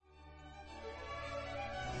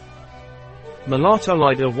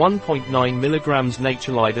MELATOLIDER 1.9 mg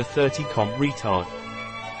NATURLIDER 30 comp Retard.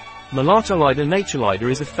 MELATOLIDER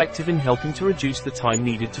NATURLIDER is effective in helping to reduce the time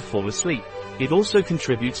needed to fall asleep. It also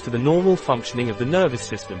contributes to the normal functioning of the nervous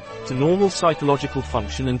system, to normal psychological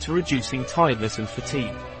function and to reducing tiredness and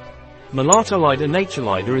fatigue. MELATOLIDER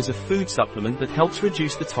NATURLIDER is a food supplement that helps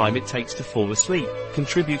reduce the time it takes to fall asleep,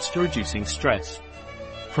 contributes to reducing stress,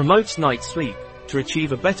 promotes night sleep, to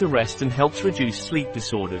achieve a better rest and helps reduce sleep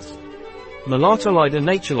disorders. MELATOLIDER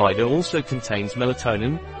NATURLIDER also contains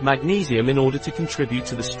melatonin, magnesium in order to contribute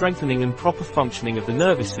to the strengthening and proper functioning of the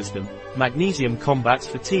nervous system. Magnesium combats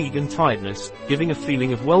fatigue and tiredness, giving a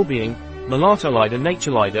feeling of well-being. MELATOLIDER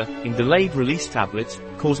NATURLIDER, in delayed-release tablets,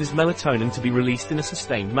 causes melatonin to be released in a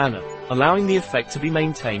sustained manner, allowing the effect to be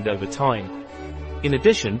maintained over time. In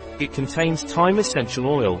addition, it contains thyme essential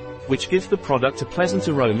oil, which gives the product a pleasant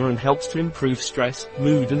aroma and helps to improve stress,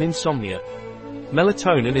 mood and insomnia.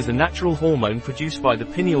 Melatonin is a natural hormone produced by the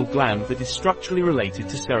pineal gland that is structurally related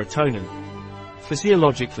to serotonin.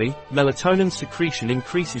 Physiologically, melatonin secretion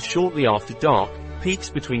increases shortly after dark, peaks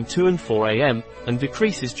between 2 and 4 a.m., and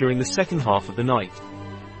decreases during the second half of the night.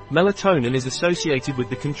 Melatonin is associated with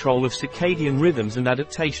the control of circadian rhythms and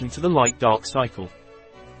adaptation to the light-dark cycle.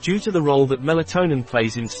 Due to the role that melatonin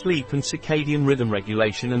plays in sleep and circadian rhythm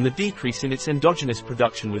regulation and the decrease in its endogenous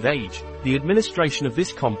production with age, the administration of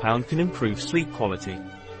this compound can improve sleep quality.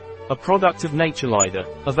 A product of NATURLIDER,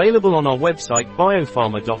 available on our website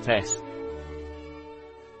biopharma.s.